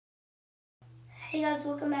Hey guys,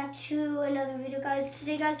 welcome back to another video, guys.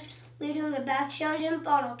 Today, guys, we're doing a bath challenge in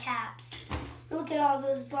bottle caps. Look at all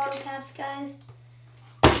those bottle caps, guys.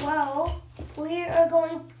 Well, we are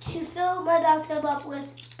going to fill my bathtub up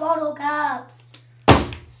with bottle caps.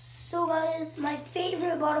 So, guys, my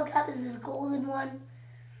favorite bottle cap is this golden one.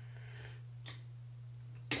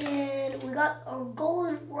 And we got a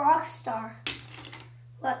golden rock star.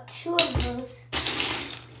 We got 2 of those.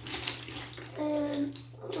 And,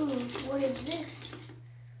 ooh, what is this?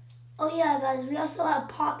 Oh yeah, guys, we also have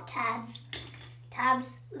pop tabs.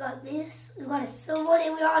 We got this, we got a silver one,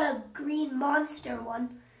 and we got a green monster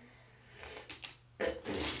one.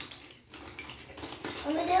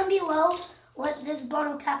 Comment down below what this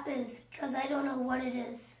bottle cap is, because I don't know what it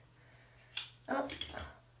is. Oh.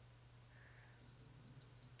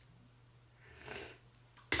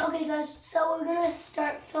 Okay, guys, so we're gonna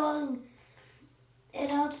start filling it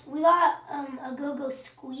up. We got a Go-Go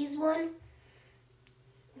Squeeze one.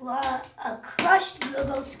 We got a crushed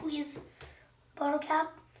Go-Go Squeeze bottle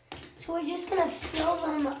cap. So we're just gonna fill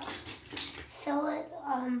it.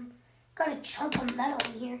 Got a chunk of metal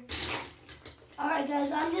in here. Alright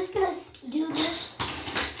guys, I'm just gonna do this.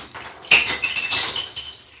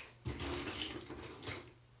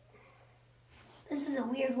 This is a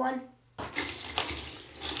weird one.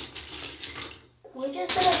 We're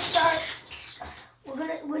just gonna start.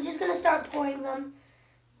 We're just gonna start pouring them.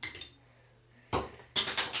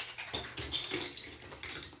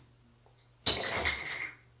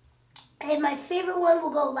 And my favorite one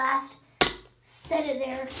will go last. Set it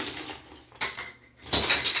there.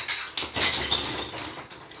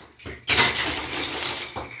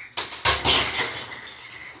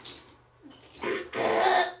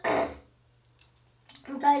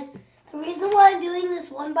 And guys, the reason why I'm doing this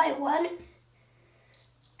one by one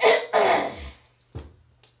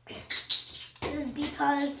is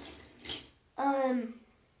because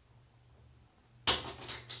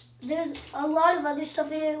there's a lot of other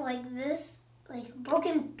stuff in it, like this, like a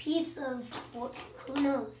broken piece of who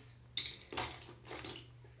knows.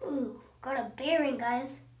 Ooh, got a bearing,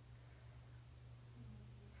 guys.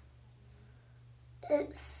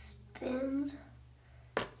 It spins.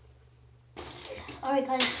 Alright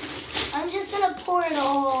guys, I'm just gonna pour it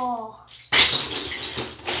all.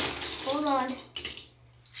 Hold on.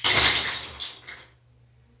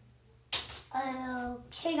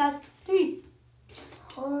 Okay guys, 3.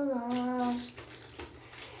 Hold on.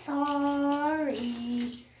 Sorry.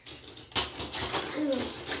 Ooh.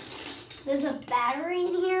 There's a battery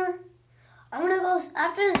in here. I'm gonna go,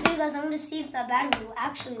 after this video guys, I'm gonna see if that battery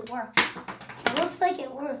actually works. It looks like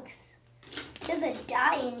it works. There's a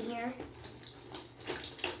dye in here.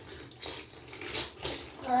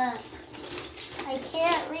 I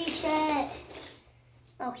can't reach it.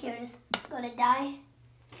 Oh, here it is. Got a dye.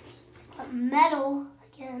 It's got metal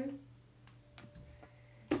again.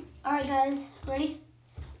 Alright guys, ready?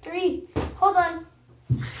 3. Hold on.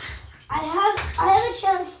 I have a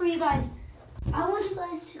challenge for you guys. I want you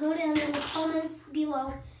guys to go down in the comments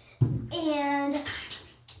below and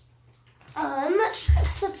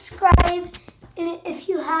subscribe if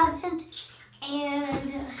you haven't,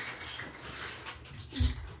 and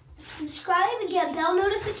subscribe and get bell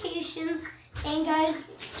notifications, and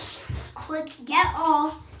guys, click get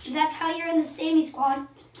all, and that's how you're in the Sammy squad.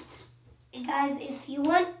 And guys, if you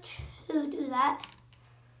want to do that,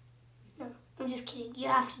 no, I'm just kidding, you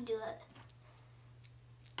have to do it.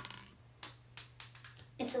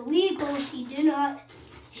 It's illegal if you do not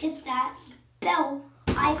hit that bell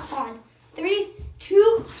icon. 3,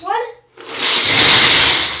 2, 1.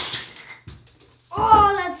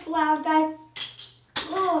 Oh, that's loud, guys.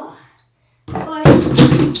 Oh, gosh.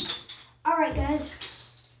 Alright, guys.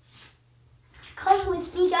 Come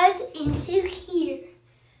with me, guys, into here.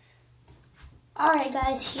 Alright,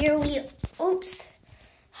 guys, here we... Oops.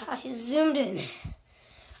 I zoomed in.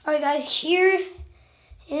 Alright, guys, here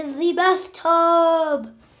is the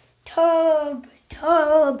bathtub.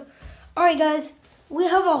 Alright, guys, we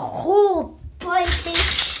have a whole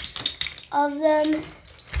bucket of them.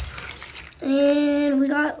 And we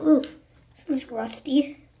got... Ooh, this one's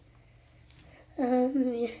rusty.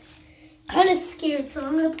 Kind of scared, so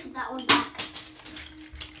I'm going to put that one back.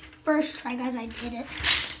 First try, guys, I did it.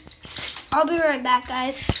 I'll be right back,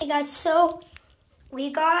 guys. Hey, guys, so we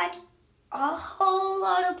got a whole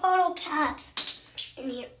lot of bottle caps in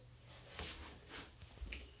here.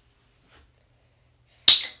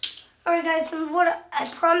 Alright, guys, and what I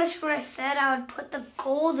promised what I said, I would put the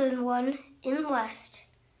golden one in last.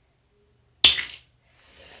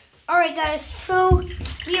 Alright, guys, so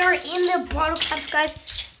we are in the bottle caps, guys,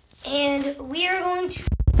 and we are going to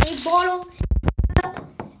a bottle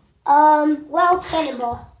Well,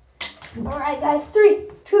 cannonball. Alright, guys. 3,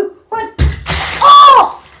 2, 1.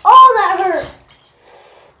 Oh! Oh, that hurt.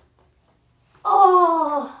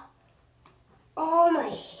 Oh. Oh, my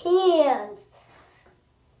hands.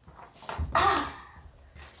 Ah.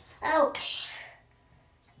 Ouch.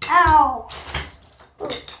 Ow. Ooh,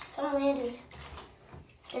 some landed.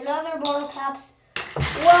 Another bottle caps.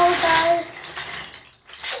 Well, guys.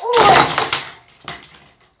 Oh.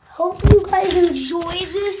 Hope you guys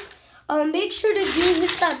enjoyed this. Make sure to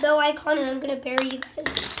hit that bell icon, and I'm going to bury you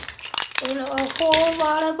guys in a whole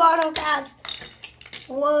lot of bottle caps.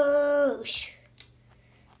 Whoosh.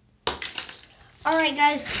 Alright,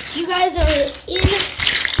 guys. You guys are in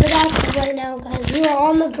the bathroom right now, guys. You are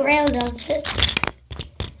on the ground of it.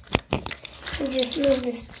 And just move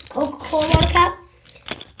this Coca-Cola bottle cap.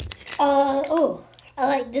 Oh, I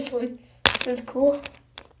like this one. This one's cool.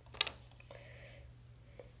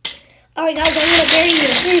 Alright, guys, I'm going to bury you.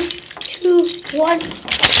 3, 2, 1.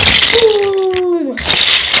 Boom!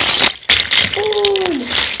 Boom!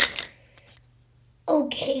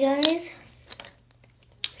 Okay, guys.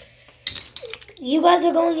 You guys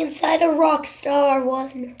are going inside a Rockstar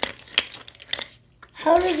one.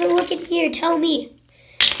 How does it look in here? Tell me.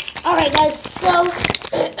 Alright, guys, so